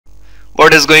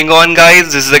What is going on,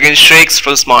 guys? This is again Sriyank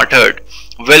from Smartherd.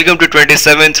 Welcome to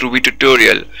 27th Ruby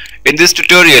tutorial. In this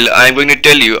tutorial I am going to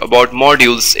tell you about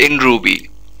modules in Ruby.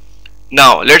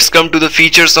 Now let's come to the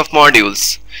features of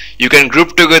modules. You can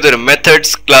group together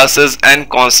methods, classes and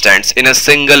constants in a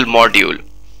single module.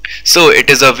 So it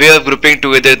is a way of grouping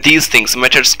together these things,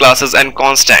 methods, classes and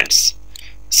constants.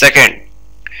 Second,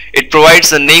 it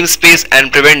provides a namespace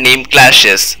and prevent name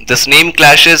clashes. This name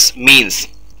clashes means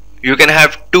you can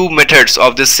have two methods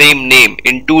of the same name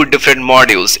in two different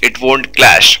modules. It won't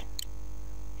clash.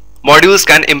 Modules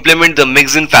can implement the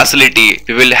mixin facility.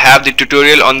 We will have the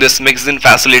tutorial on this mixin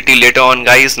facility later on,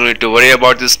 guys. No need to worry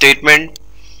about this statement.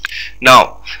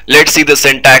 Now let's see the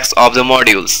syntax of the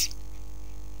modules.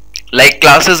 Like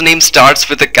classes name starts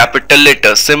with a capital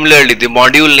letter, similarly the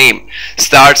module name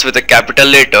starts with a capital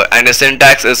letter, and the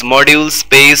syntax is module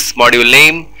space module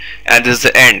name, and this is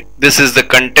the end. This is the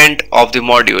content of the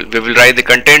module. We will write the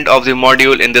content of the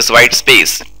module in this white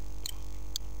space.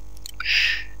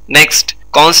 Next,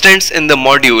 constants in the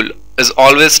module is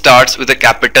always starts with a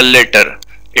capital letter.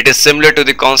 It is similar to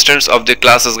the constants of the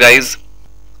classes, guys.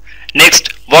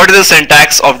 Next, what is the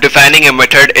syntax of defining a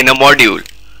method in a module?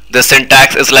 The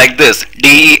syntax is like this: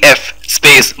 def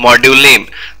space module name.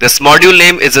 This module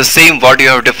name is the same what you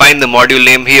have defined the module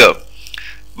name here,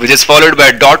 which is followed by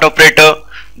a dot operator,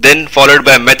 then followed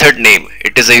by a method name.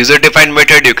 It is a user defined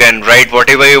method. You can write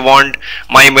whatever you want,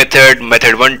 my method,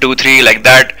 method 1 2 3, like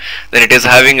that. Then it is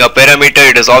having a parameter.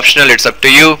 It is optional, it's up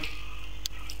to you.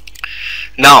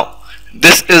 Now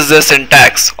this is the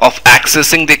syntax of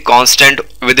accessing the constant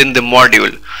within the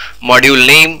module. Module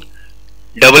name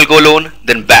double colon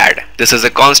then bad. This is a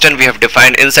constant we have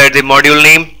defined inside the module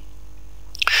name.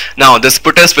 Now this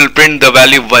putters will print the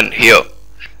value 1 here.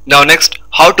 Now next,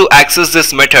 how to access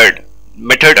this method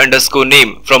underscore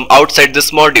name from outside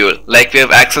this module, like we have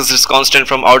accessed this constant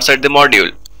from outside the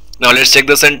module. Now let's check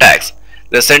the syntax.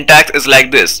 The syntax is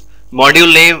like this: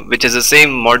 module name, which is the same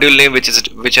module name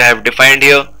which I have defined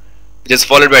here, which is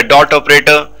followed by dot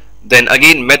operator, then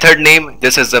again method name.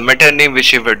 This is the method name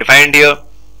which we have defined here.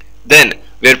 Then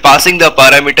we are passing the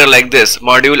parameter like this: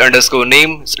 module underscore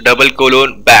name double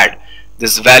colon bad.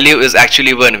 This value is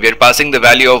actually 1. We are passing the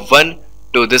value of 1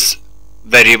 to this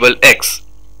variable x.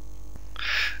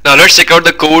 Now let's check out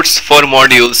the codes for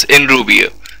modules in Ruby.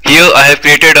 Here I have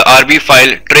created a RB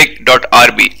file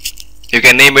trig.rb. You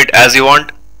can name it as you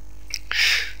want.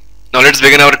 Now let's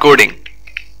begin our coding.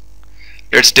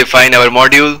 Let's define our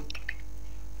module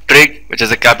trig, which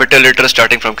is a capital letter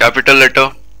starting from capital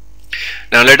letter.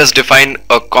 Now let us define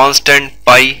a constant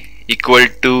pi equal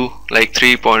to like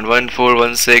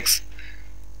 3.1416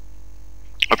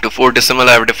 up to 4 decimal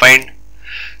I have defined.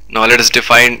 Now let us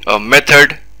define a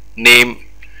method name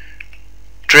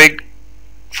trig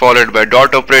followed by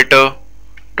dot operator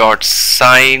dot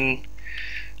sign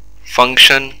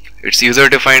function. It's user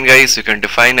defined, guys. You can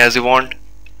define as you want.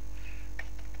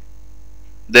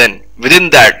 Then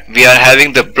within that we are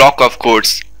having the block of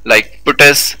codes like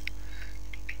puts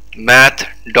math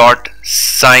dot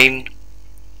sign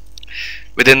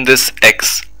within this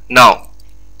x. Now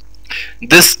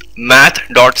this math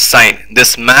dot sign,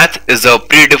 this math is a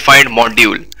predefined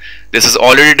module. This is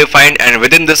already defined, and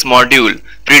within this module,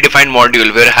 predefined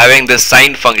module, we are having the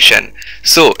sign function.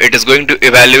 So it is going to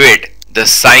evaluate the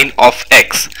sign of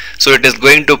x. So it is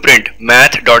going to print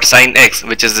math dot sign x,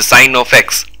 which is the sign of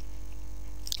x.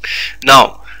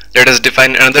 Now let us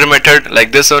define another method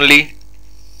like this only.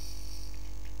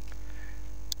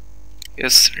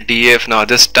 Yes, df. Now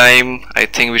this time I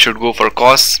think we should go for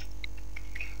cos.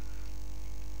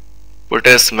 Put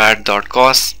as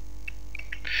math.cos.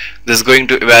 This is going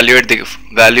to evaluate the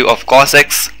value of cos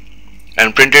x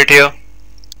and print it here.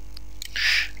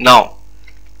 Now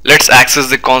let's access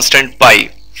the constant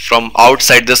pi from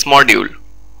outside this module.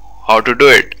 How to do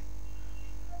it?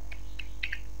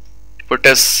 Put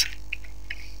as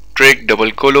trig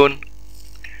double colon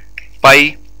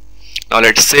pi. Now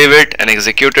let's save it and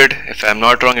execute it. If I am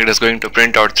not wrong, it is going to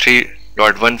print out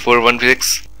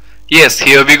 3.1416. Yes,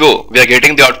 here we go. We are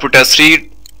getting the output as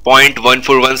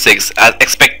 3.1416 as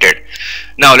expected.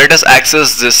 Now let us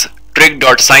access this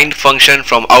trig.sign function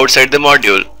from outside the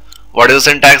module. What is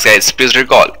the syntax, guys? Please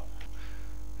recall.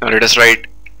 Now let us write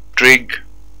trig.sign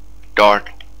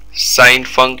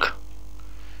func.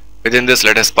 Within this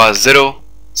let us pass 0.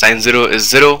 Sign 0 is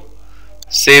 0.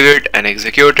 Save it and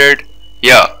execute it.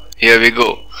 Yeah. Here we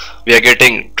go. We are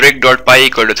getting trig.pi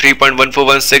equal to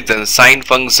 3.1416 and sign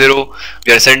func 0.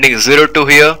 We are sending 0 to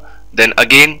here. Then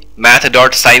again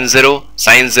math.sign 0.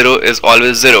 Sign 0 is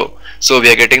always 0. So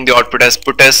we are getting the output as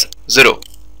put as 0.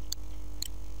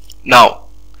 Now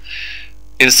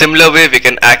In similar way, we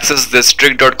can access this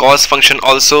trick.cos function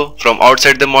also from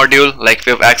outside the module, like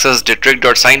we have accessed the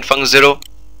trick.signfunc0.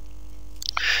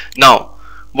 Now,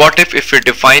 what if we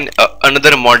define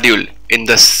another module in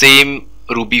the same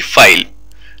Ruby file?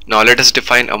 Now let us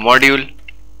define a module.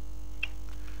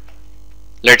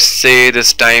 Let's say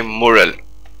this time mural,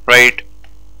 right?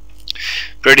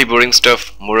 Pretty boring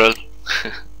stuff, mural.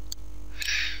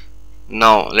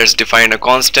 Now let's define a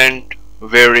constant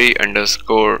vary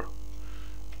underscore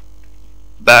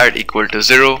bad equal to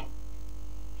 0.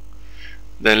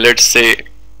 Then let's say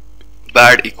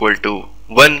bad equal to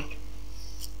 1.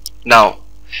 Now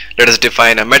let us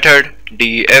define a method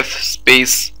def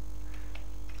space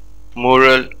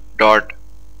mural dot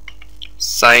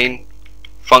sign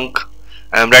func.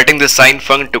 I am writing this sign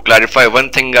func to clarify one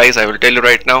thing, guys. I will tell you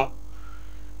right now.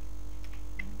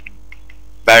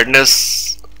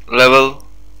 Badness level.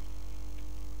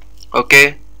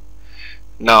 Okay.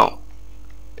 Now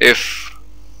if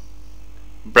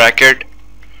bracket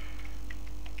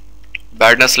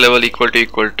badness level equal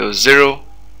to 0,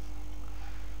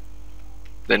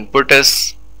 then put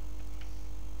as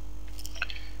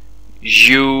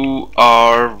you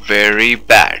are very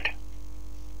bad,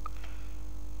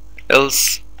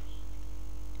 else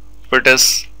put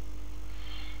as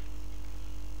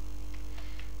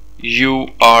you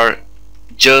are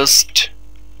just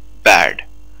bad.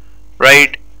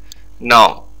 Right?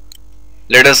 Now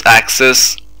let us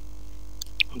access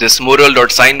this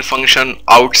mural.sign function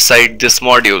outside this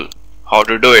module. How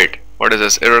to do it? What is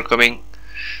this error coming?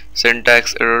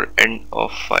 Syntax error, end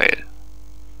of file.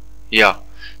 Yeah,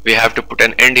 we have to put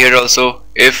an end here also.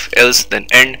 If else then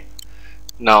end.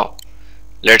 Now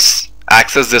let's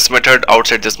access this method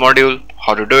outside this module.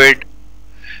 How to do it?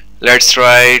 Let's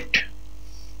write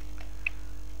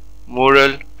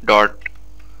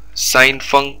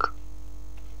mural.signfunc.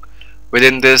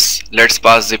 Within this, let's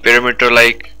pass the parameter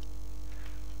like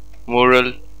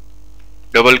mural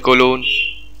double colon.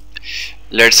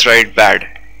 Let's write bad.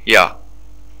 Yeah.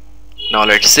 Now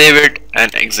let's save it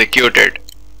and execute it.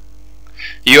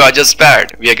 You are just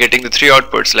bad. We are getting the 3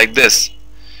 outputs like this.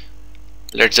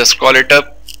 Let's just call it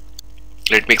up.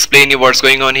 Let me explain you what's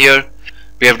going on here.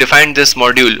 We have defined this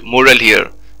module mural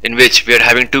here, in which we are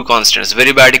having 2 constants,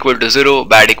 very bad equal to 0,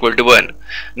 bad equal to 1.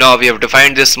 Now we have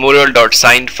defined this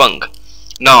mural.signfunc.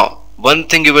 Now one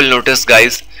thing you will notice,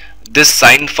 guys, this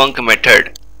signfunc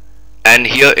method, and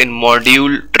here in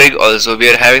module trig also we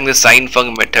are having the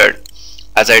signfunc method.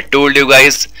 As I told you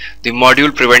guys, the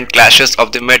module prevent clashes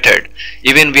of the method.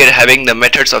 Even we are having the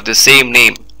methods of the same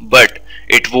name, but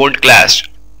it won't clash.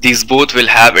 These both will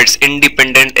have its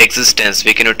independent existence.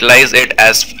 We can utilize it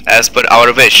as per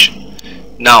our wish.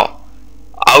 Now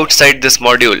outside this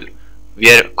module we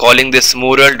are calling this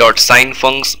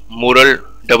mural.signfunc mural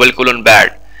double colon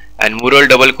bad, and mural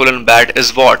double colon bad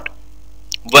is what?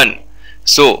 1.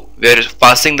 So we are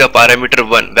passing the parameter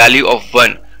 1, value of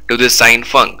 1 to this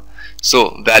signfunc.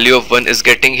 So value of 1 is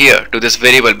getting here to this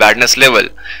variable badness level.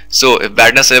 So if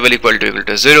badness level equal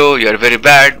to 0, you are very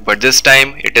bad, but this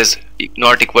time it is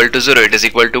not equal to 0, it is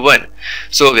equal to 1.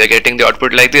 So we are getting the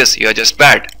output like this, you are just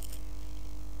bad.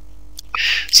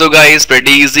 So guys,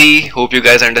 pretty easy. Hope you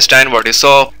guys understand what you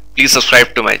saw. Please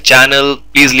subscribe to my channel.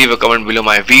 Please leave a comment below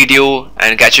my video,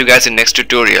 and catch you guys in next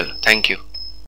tutorial. Thank you.